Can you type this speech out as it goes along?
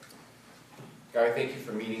God, I thank you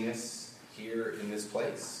for meeting us here in this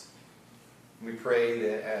place. We pray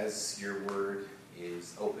that as your word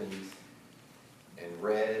is opened and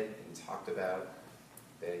read and talked about,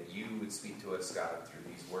 that you would speak to us, God, through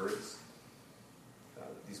these words.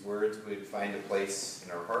 These words would find a place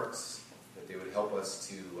in our hearts, that they would help us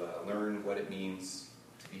to learn what it means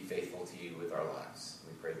to be faithful to you with our lives.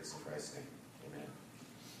 We pray this in Christ's name. Amen.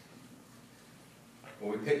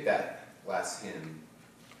 When we picked that last hymn,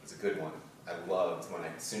 it was a good one. I loved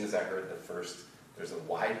as soon as I heard the first, there's a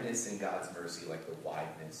wideness in God's mercy like the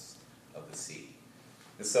wideness of the sea.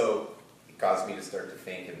 And so it caused me to start to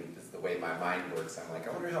think, and this is the way my mind works, I'm like,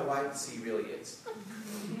 I wonder how wide the sea really is.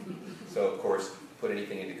 So, of course, put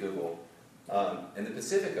anything into Google. In the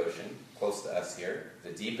Pacific Ocean, close to us here,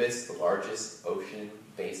 the deepest, the largest ocean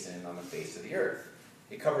basin on the face of the earth.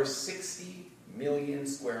 It covers 60 million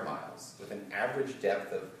square miles with an average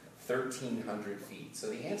depth of 1,300 feet. So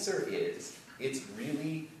the answer is, it's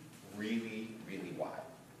really, really, really wide.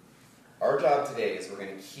 Our job today is we're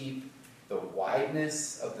going to keep the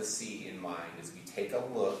wideness of the sea in mind as we take a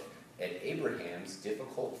look at Abraham's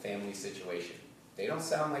difficult family situation. They don't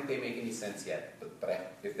sound like they make any sense yet,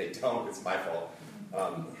 but if they don't, it's my fault.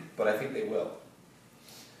 But I think they will.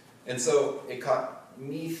 And so it caught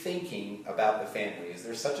me thinking about the family. Is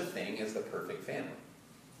there such a thing as the perfect family?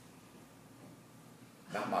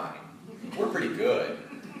 Not mine. We're pretty good,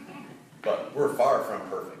 but we're far from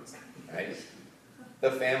perfect, right?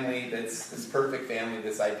 The family this perfect family,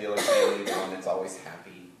 this idyllic family, the one that's always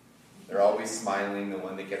happy. They're always smiling, the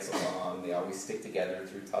one that gets along. They always stick together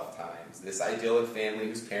through tough times. This idyllic family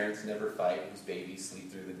whose parents never fight, whose babies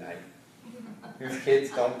sleep through the night, whose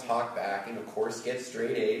kids don't talk back and, of course, get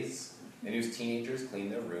straight A's, and whose teenagers clean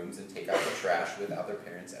their rooms and take out the trash without their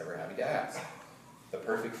parents ever having to ask. The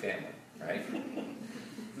perfect family, right?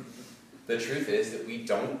 The truth is that we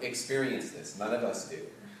don't experience this. None of us do.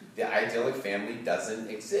 The idyllic family doesn't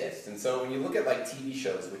exist. And so when you look at like TV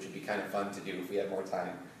shows, which would be kind of fun to do if we had more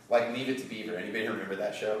time, like Leave It to Beaver. Anybody remember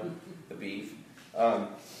that show? The Beef?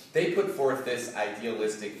 They put forth this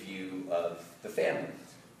idealistic view of the family.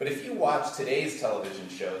 But if you watch today's television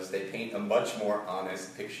shows, they paint a much more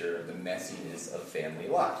honest picture of the messiness of family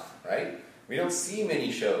life, right? We don't see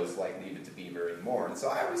many shows like Leave It to Beaver anymore. And so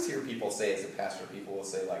I always hear people say, as a pastor, people will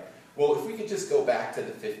say like, well, if we could just go back to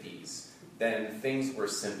the 50s, then things were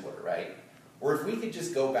simpler, right? Or if we could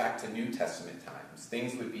just go back to New Testament times,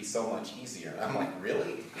 things would be so much easier. And I'm like,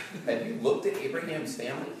 really? Have you looked at Abraham's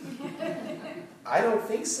family? I don't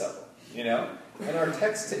think so, you know? And our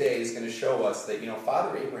text today is going to show us that,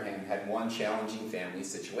 Father Abraham had one challenging family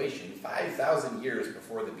situation 5,000 years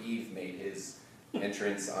before the Beef made his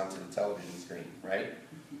entrance onto the television screen, right?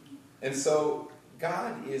 And so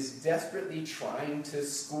God is desperately trying to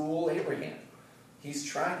school Abraham. He's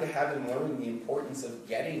trying to have him learn the importance of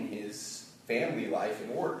getting his family life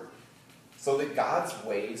in order so that God's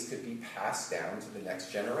ways could be passed down to the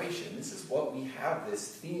next generation. This is what we have, this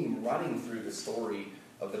theme running through the story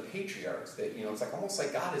of the patriarchs, that, it's like almost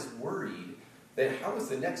like God is worried that how is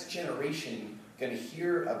the next generation going to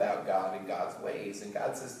hear about God and God's ways? And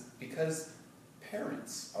God says, because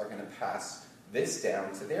parents are going to pass this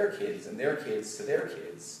down to their kids and their kids to their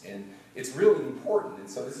kids. And it's really important. And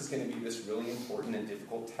so this is going to be this really important and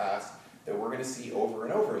difficult task that we're going to see over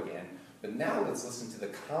and over again. But now let's listen to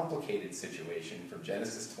the complicated situation from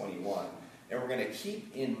Genesis 21. And we're going to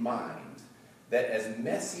keep in mind that as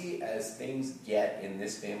messy as things get in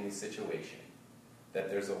this family situation, that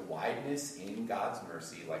there's a wideness in God's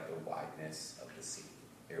mercy like the wideness of the sea.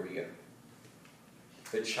 Here we go.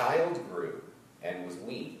 The child grew and was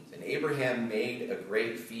weaned, and Abraham made a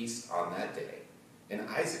great feast on that day, and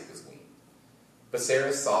Isaac was weaned. But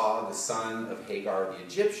Sarah saw the son of Hagar the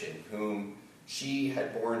Egyptian, whom she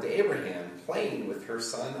had borne to Abraham, playing with her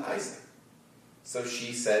son Isaac. So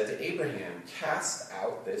she said to Abraham, cast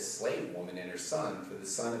out this slave woman and her son, for the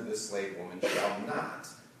son of this slave woman shall not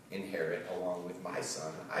inherit along with my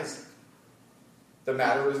son Isaac. The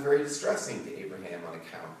matter was very distressing to Abraham on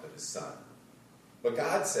account of his son. But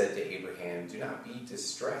God said to Abraham, do not be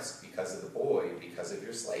distressed because of the boy, because of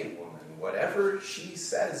your slave woman. Whatever she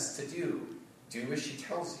says to do, do as she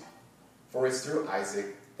tells you. For it's through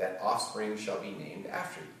Isaac that offspring shall be named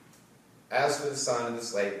after you. As for the son of the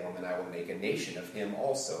slave woman, I will make a nation of him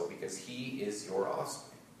also, because he is your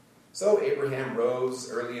offspring. So Abraham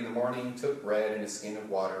rose early in the morning, took bread and a skin of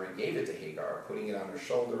water, and gave it to Hagar, putting it on her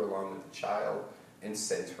shoulder along with the child, and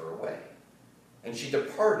sent her away. And she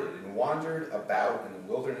departed and wandered about in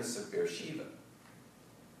the wilderness of Beersheba.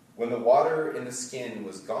 When the water in the skin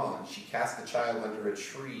was gone, she cast the child under a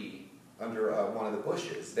tree under one of the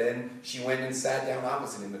bushes. Then she went and sat down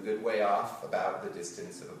opposite him, a good way off, about the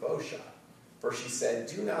distance of a bow shot. For she said,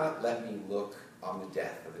 "Do not let me look on the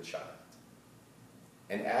death of the child."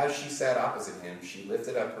 And as she sat opposite him, she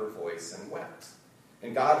lifted up her voice and wept.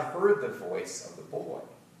 And God heard the voice of the boy.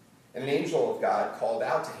 And an angel of God called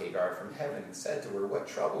out to Hagar from heaven and said to her, "What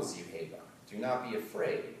troubles you, Hagar? Do not be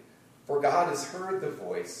afraid, for God has heard the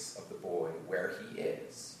voice of the boy where he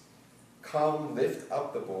is. Come, lift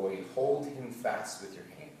up the boy and hold him fast with your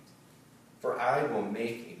hand, for I will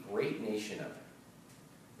make a great nation of him."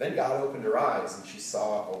 Then God opened her eyes, and she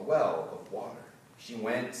saw a well of water. She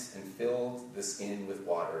went and filled the skin with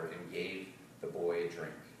water and gave the boy a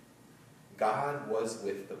drink. God was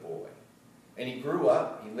with the boy. And he grew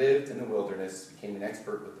up, he lived in the wilderness, became an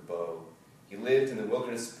expert with the bow. He lived in the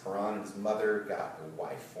wilderness of Paran, and his mother got a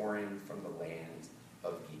wife for him from the land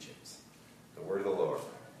of Egypt. The word of the Lord.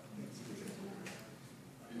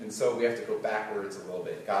 And so we have to go backwards a little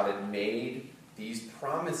bit. God had made these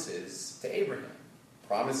promises to Abraham.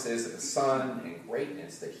 Promises of a son and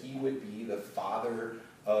greatness, that he would be the father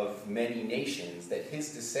of many nations, that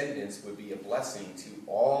his descendants would be a blessing to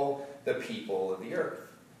all the people of the earth.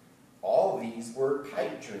 All these were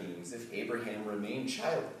pipe dreams if Abraham remained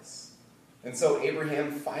childless. And so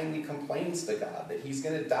Abraham finally complains to God that he's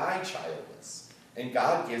going to die childless. And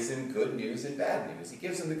God gives him good news and bad news. He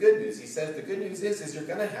gives him the good news. He says the good news is you're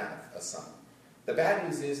going to have a son. The bad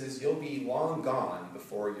news is you'll be long gone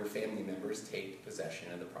before your family members take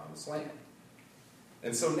possession of the promised land.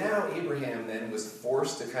 And so now Abraham then was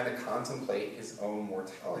forced to kind of contemplate his own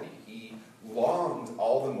mortality. He longed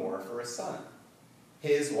all the more for a son.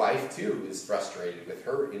 His wife, too, is frustrated with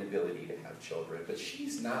her inability to have children, but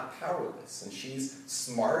she's not powerless, and she's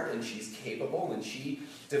smart, and she's capable, and she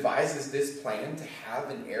devises this plan to have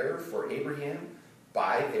an heir for Abraham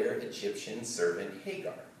by their Egyptian servant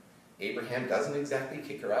Hagar. Abraham doesn't exactly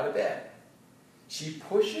kick her out of bed. She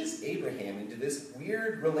pushes Abraham into this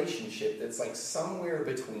weird relationship that's like somewhere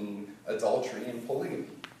between adultery and polygamy.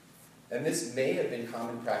 And this may have been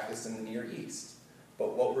common practice in the Near East.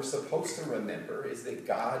 But what we're supposed to remember is that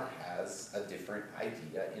God has a different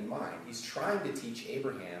idea in mind. He's trying to teach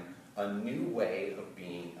Abraham a new way of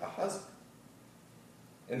being a husband.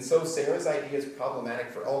 And so Sarah's idea is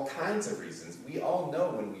problematic for all kinds of reasons. We all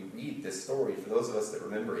know when we read this story, for those of us that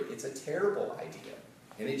remember it, it's a terrible idea,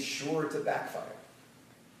 and it's sure to backfire.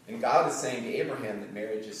 And God is saying to Abraham that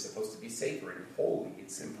marriage is supposed to be sacred and holy.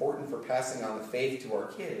 It's important for passing on the faith to our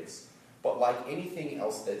kids. But like anything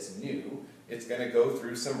else that's new, it's going to go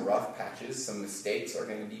through some rough patches, some mistakes are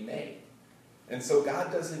going to be made. And so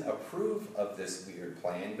God doesn't approve of this weird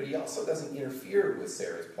plan, but he also doesn't interfere with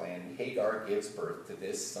Sarah's plan. Hagar gives birth to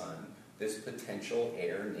this son, this potential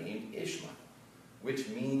heir named Ishmael, which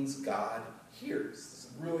means God hears. This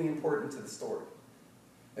is really important to the story.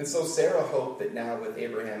 And so Sarah hoped that now with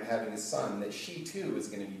Abraham having a son, that she too is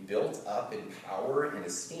going to be built up in power and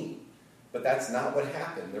esteem. But that's not what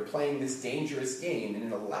happened. They're playing this dangerous game, and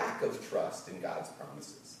in a lack of trust in God's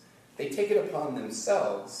promises, they take it upon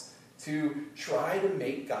themselves to try to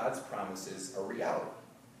make God's promises a reality.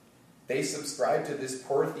 They subscribe to this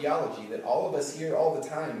poor theology that all of us hear all the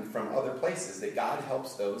time from other places, that God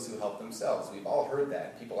helps those who help themselves. We've all heard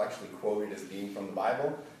that. People actually quote it as being from the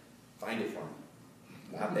Bible. Find it for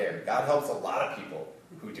me. Not there. God helps a lot of people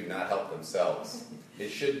who do not help themselves. It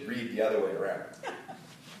should read the other way around.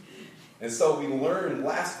 And so we learned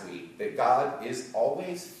last week that God is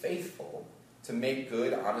always faithful to make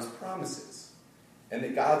good on his promises. And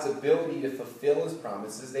that God's ability to fulfill his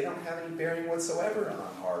promises, they don't have any bearing whatsoever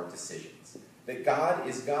on our decisions. That God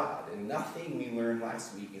is God, and nothing we learned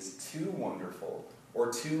last week is too wonderful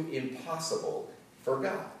or too impossible for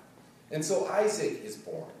God. And so Isaac is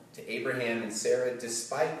born to Abraham and Sarah,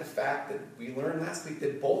 despite the fact that we learned last week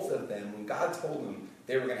that both of them, when God told them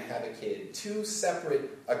they were going to have a kid, two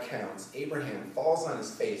separate accounts, Abraham falls on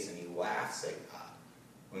his face and he laughs at God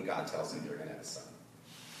when God tells him they're going to have a son.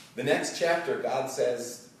 The next chapter, God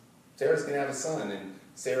says, Sarah's going to have a son, and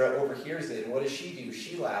Sarah overhears it, and what does she do?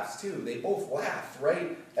 She laughs too. They both laugh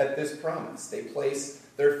right at this promise. They place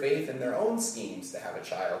their faith in their own schemes to have a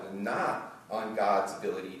child and not on God's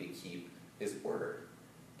ability to keep his word.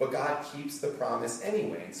 But God keeps the promise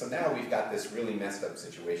anyway, and so now we've got this really messed up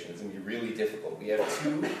situation. It's going to be really difficult. We have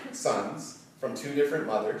two sons from two different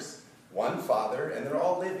mothers, one father, and they're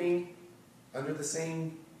all living under the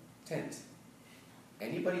same tent.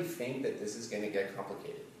 Anybody think that this is going to get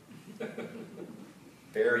complicated?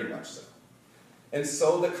 Very much so. And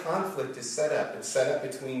so the conflict is set up. It's set up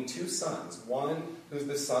between two sons. One who's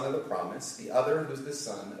the son of the promise, the other who's the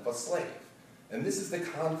son of a slave. And this is the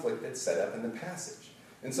conflict that's set up in the passage.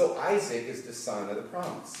 And so Isaac is the son of the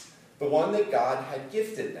promise, the one that God had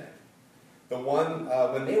gifted them. The one,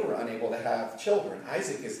 when they were unable to have children,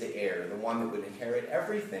 Isaac is the heir, the one that would inherit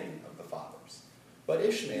everything of the fathers. But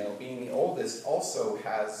Ishmael, being the oldest, also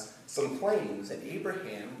has some claims, and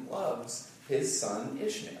Abraham loves his son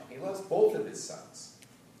Ishmael. He loves both of his sons.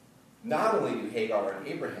 Not only do Hagar and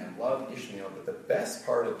Abraham love Ishmael, but the best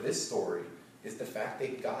part of this story is the fact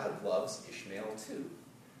that God loves Ishmael too.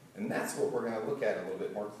 And that's what we're going to look at a little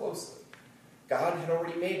bit more closely. God had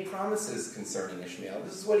already made promises concerning Ishmael.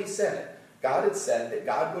 This is what he said. God had said that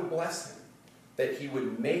God would bless him, that he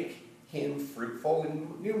would make him fruitful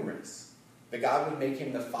and numerous, that God would make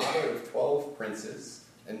him the father of 12 princes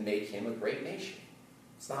and make him a great nation.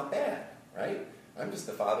 It's not bad, right? I'm just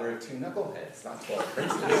the father of 2 knuckleheads, not 12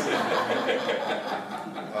 princes.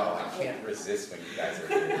 Oh, I can't resist when you guys are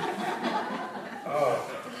here.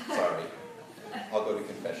 Oh, sorry. I'll go to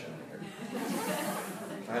confession later.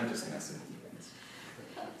 I'm just messing with you guys.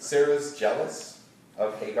 Sarah's jealous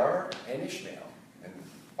of Hagar and Ishmael. And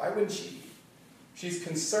why wouldn't she be? She's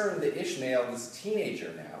concerned that Ishmael, this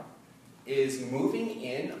teenager now, is moving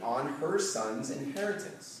in on her son's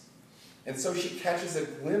inheritance. And so she catches a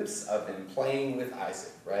glimpse of him playing with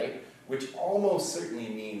Isaac, right? Which almost certainly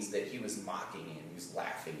means that he was mocking him, he was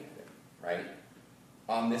laughing at him, right?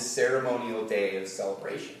 On this ceremonial day of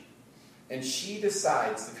celebration. And she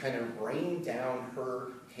decides to kind of rain down her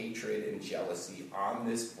hatred and jealousy on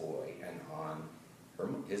this boy and on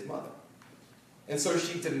his mother. And so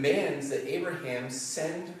she demands that Abraham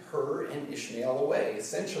send her and Ishmael away,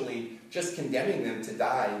 essentially just condemning them to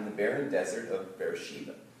die in the barren desert of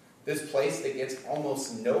Beersheba, this place that gets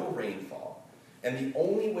almost no rainfall. And the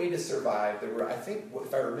only way to survive, there were, I think,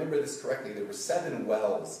 if I remember this correctly, there were 7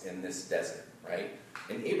 wells in this desert, right?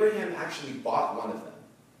 And Abraham actually bought one of them.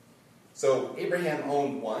 So Abraham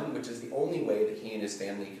owned one, which is the only way that he and his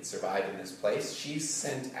family could survive in this place. She's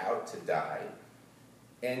sent out to die.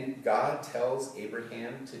 And God tells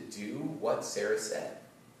Abraham to do what Sarah said.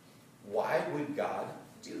 Why would God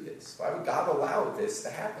do this? Why would God allow this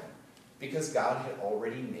to happen? Because God had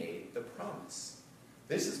already made the promise.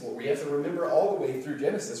 This is what we have to remember all the way through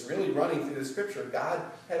Genesis, really running through the scripture. God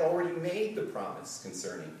had already made the promise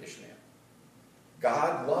concerning Ishmael.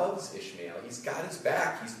 God loves Ishmael. He's got his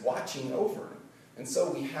back. He's watching over him. And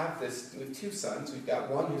so we have 2 sons. We've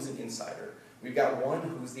got one who's an insider. We've got one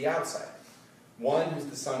who's the outsider. One who's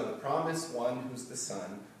the son of the promise, one who's the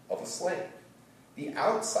son of a slave. The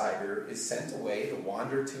outsider is sent away to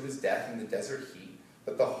wander to his death in the desert heat.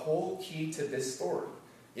 But the whole key to this story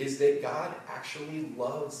is that God actually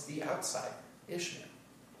loves the outsider, Ishmael.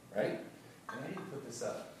 Right? And I didn't put this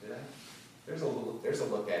up, did I? There's a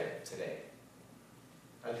look at it today.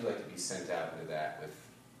 How'd you like to be sent out into that with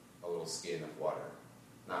a little skin of water?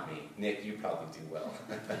 Not me. Nick, you probably do well.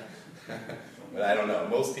 But I don't know.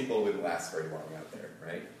 Most people wouldn't last very long out there,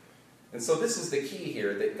 right? And so this is the key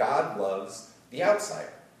here, that God loves the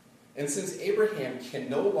outsider. And since Abraham can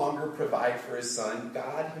no longer provide for his son,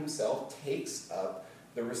 God himself takes up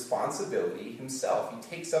the responsibility himself.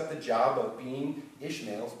 He takes up the job of being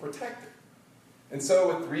Ishmael's protector. And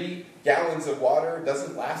so with 3 gallons of water, it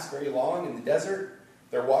doesn't last very long in the desert.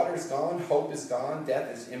 Their water is gone, hope is gone,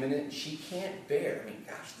 death is imminent. She can't bear. I mean,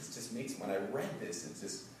 gosh, this just makes, when I read this, it's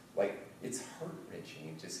just like, it's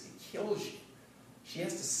heart-wrenching. It kills you. She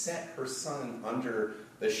has to set her son under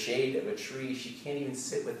the shade of a tree. She can't even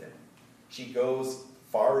sit with him. She goes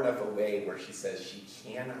far enough away where she says she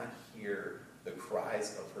cannot hear the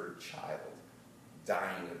cries of her child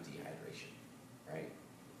dying of dehydration. Right?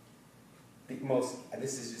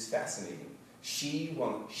 This is just fascinating. She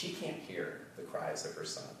can't hear the cries of her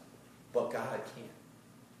son, but God can.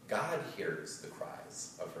 God hears the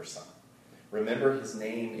cries of her son. Remember, his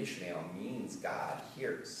name, Ishmael, means God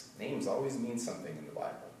hears. Names always mean something in the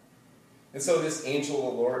Bible. And so this angel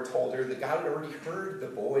of the Lord told her that God had already heard the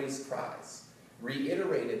boy's cries,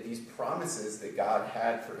 reiterated these promises that God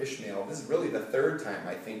had for Ishmael. This is really the 3rd time,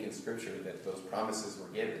 I think, in Scripture that those promises were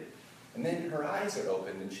given. And then her eyes are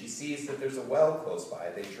opened, and she sees that there's a well close by.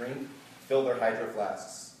 They drink, fill their hydro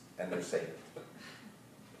flasks, and they're saved.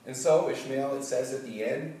 And so Ishmael, it says at the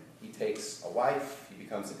end, he takes a wife, he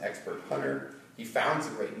becomes an expert hunter, he founds a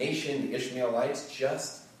great nation, the Ishmaelites,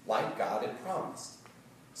 just like God had promised.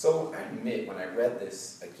 So I admit, when I read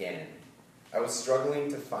this again, I was struggling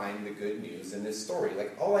to find the good news in this story.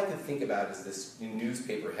 Like, all I could think about is this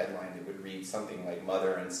newspaper headline that would read something like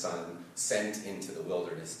 "Mother and Son Sent into the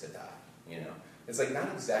Wilderness to Die." You know, it's like not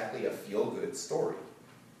exactly a feel-good story.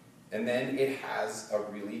 And then it has a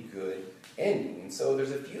really good ending. And so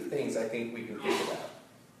there's a few things I think we can think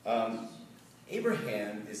about.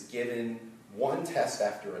 Abraham is given one test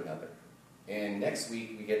after another. And next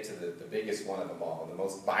week we get to the biggest one of them all,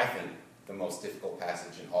 I think, the most difficult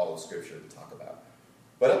passage in all of Scripture to talk about.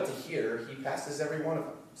 But up to here, he passes every one of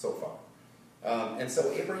them so far. And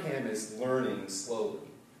so Abraham is learning slowly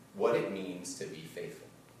what it means to be faithful.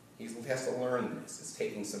 He has to learn this. It's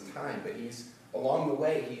taking some time, but along the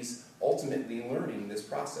way, he's ultimately learning this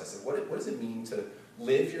process of what does it mean to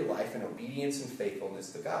live your life in obedience and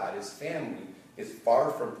faithfulness to God. His family is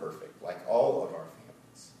far from perfect, like all of our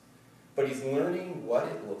families. But he's learning what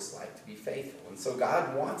it looks like to be faithful. And so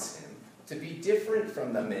God wants him to be different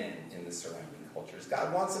from the men in the surrounding cultures.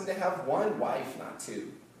 God wants him to have one wife, not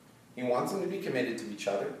two. He wants them to be committed to each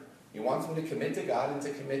other. He wants them to commit to God and to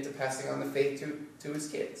commit to passing on the faith to his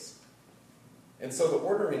kids. And so the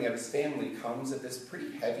ordering of his family comes at this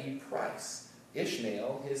pretty heavy price.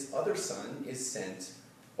 Ishmael, his other son, is sent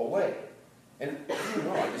away. And I don't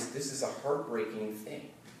know, this is a heartbreaking thing.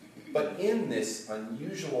 But in this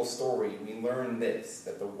unusual story, we learn this,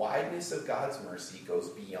 that the wideness of God's mercy goes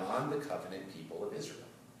beyond the covenant people of Israel.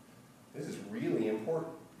 This is really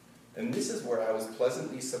important. And this is where I was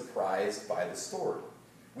pleasantly surprised by the story.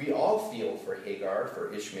 We all feel for Hagar,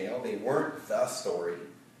 for Ishmael. They weren't the story.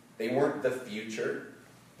 They weren't the future.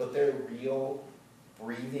 But they're real,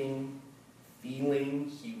 breathing, feeling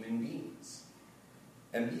human beings.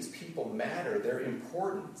 And these people matter. They're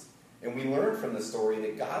important. And we learn from the story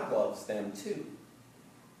that God loves them too.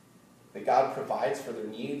 That God provides for their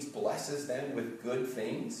needs, blesses them with good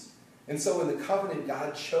things. And so in the covenant,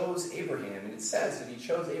 God chose Abraham. And it says that he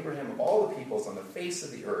chose Abraham of all the peoples on the face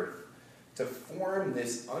of the earth to form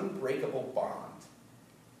this unbreakable bond.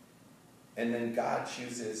 And then God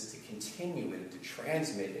chooses to continue it, to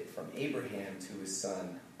transmit it from Abraham to his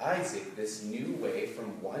son Isaac, this new way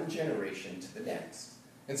from one generation to the next.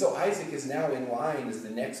 And so Isaac is now in line as the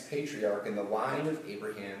next patriarch in the line of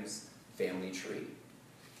Abraham's family tree.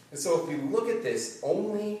 And so if we look at this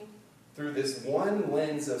only through this one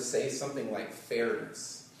lens of, say, something like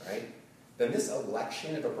fairness, right? Then this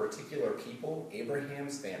election of a particular people,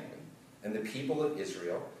 Abraham's family, and the people of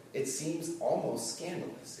Israel, it seems almost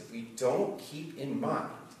scandalous if we don't keep in mind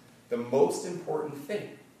the most important thing,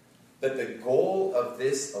 that the goal of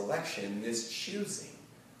this election, this choosing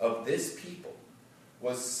of this people,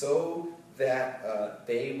 was so that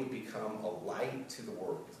they would become a light to the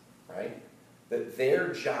world, right? That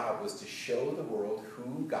their job was to show the world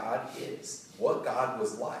who God is, what God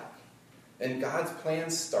was like. And God's plan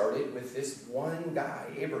started with this one guy,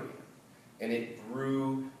 Abraham. And it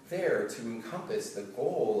grew there to encompass the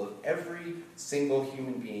goal of every single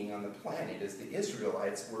human being on the planet, as the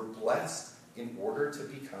Israelites were blessed in order to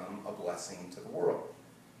become a blessing to the world.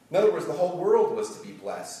 In other words, the whole world was to be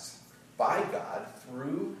blessed by God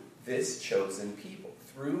through this chosen people,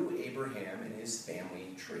 through Abraham and his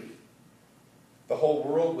family tree. The whole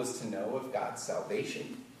world was to know of God's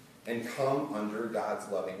salvation and come under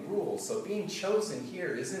God's loving rule. So being chosen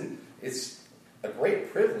here it's a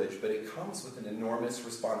great privilege, but it comes with an enormous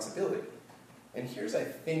responsibility. And here's, I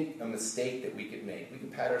think, a mistake that we could make. We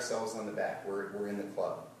can pat ourselves on the back. We're in the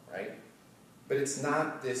club, right? But it's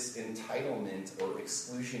not this entitlement or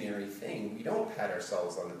exclusionary thing. We don't pat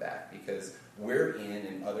ourselves on the back because we're in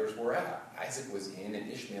and others were out. Isaac was in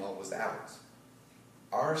and Ishmael was out.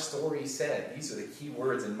 Our story said, these are the key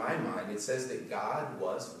words in my mind, it says that God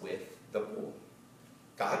was with the poor.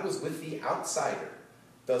 God was with the outsider,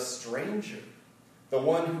 the stranger, the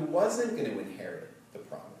one who wasn't going to inherit the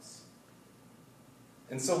promise.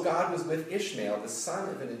 And so God was with Ishmael, the son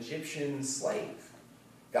of an Egyptian slave.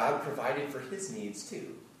 God provided for his needs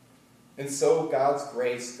too. And so God's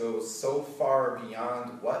grace goes so far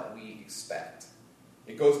beyond what we expect.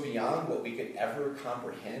 It goes beyond what we could ever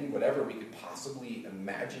comprehend, whatever we could possibly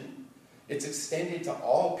imagine. It's extended to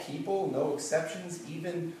all people, no exceptions.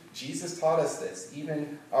 Even Jesus taught us this.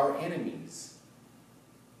 Even our enemies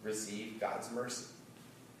receive God's mercy.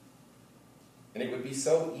 And it would be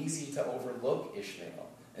so easy to overlook Ishmael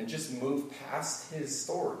and just move past his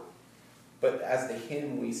story. But as the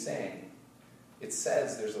hymn we sang, it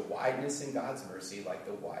says there's a wideness in God's mercy like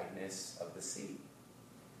the wideness of the sea.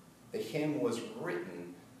 The hymn was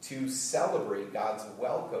written to celebrate God's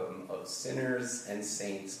welcome of sinners and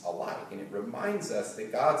saints alike. And it reminds us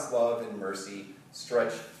that God's love and mercy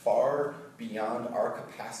stretch far beyond our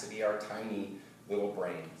capacity, our tiny little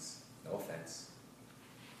brains. No offense.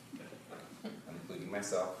 I'm including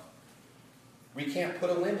myself. We can't put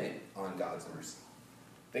a limit on God's mercy.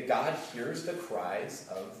 That God hears the cries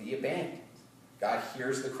of the abandoned. God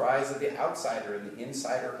hears the cries of the outsider and the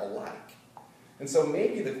insider alike. And so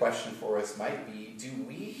maybe the question for us might be, do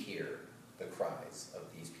we hear the cries of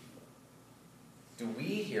these people? Do we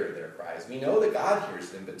hear their cries? We know that God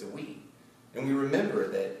hears them, but do we? And we remember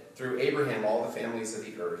that through Abraham, all the families of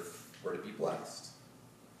the earth were to be blessed.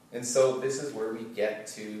 And so this is where we get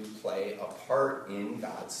to play a part in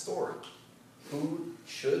God's story. Who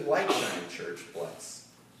should Light Shine Church bless?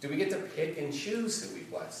 Do we get to pick and choose who we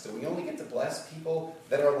bless? Do we only get to bless people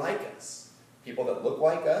that are like us? People that look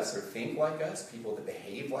like us or think like us? People that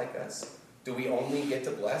behave like us? Do we only get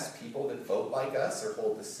to bless people that vote like us or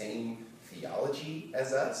hold the same theology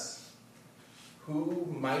as us? Who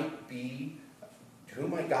might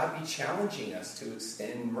God be challenging us to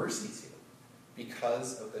extend mercy to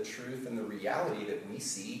because of the truth and the reality that we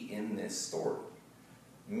see in this story?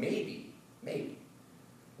 Maybe,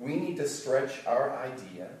 we need to stretch our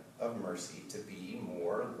idea of mercy to be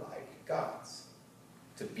more like God's,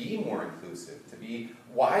 to be more inclusive, to be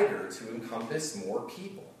wider, to encompass more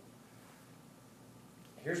people.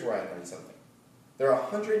 Here's where I learned something. There are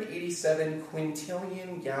 187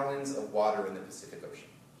 quintillion gallons of water in the Pacific Ocean.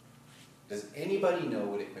 Does anybody know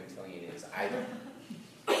what a quintillion is? I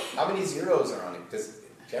don't. How many zeros are on it?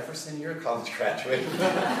 Jefferson, you're a college graduate.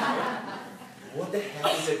 What the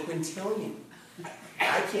heck is a quintillion?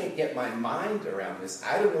 I can't get my mind around this.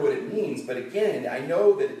 I don't know what it means, but again, I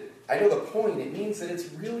know the point. It means that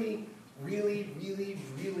it's really, really, really,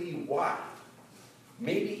 really wide.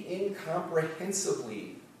 Maybe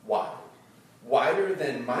incomprehensibly wide. Wider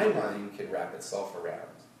than my mind can wrap itself around.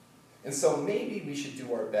 And so maybe we should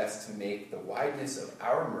do our best to make the wideness of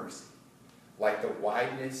our mercy like the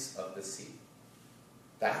wideness of the sea.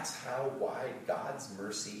 That's how wide God's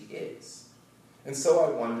mercy is. And so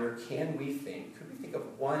I wonder, could we think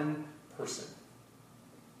of one person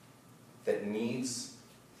that needs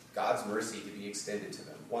God's mercy to be extended to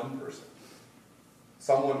them? One person.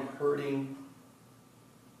 Someone hurting.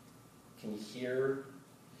 Can you hear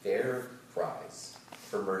their cries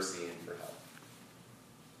for mercy and for help?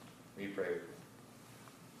 We pray with me.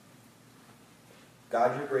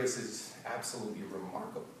 God, your grace is absolutely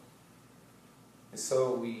remarkable. And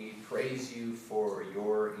so we praise you for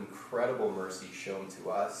your incredible mercy shown to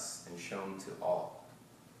us and shown to all.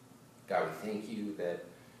 God, we thank you that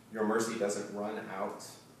your mercy doesn't run out,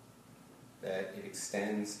 that it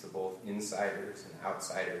extends to both insiders and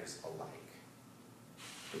outsiders alike.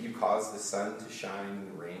 That you cause the sun to shine and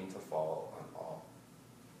the rain to fall on all.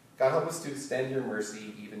 God, help us to extend your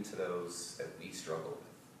mercy even to those that we struggle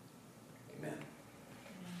with. Amen.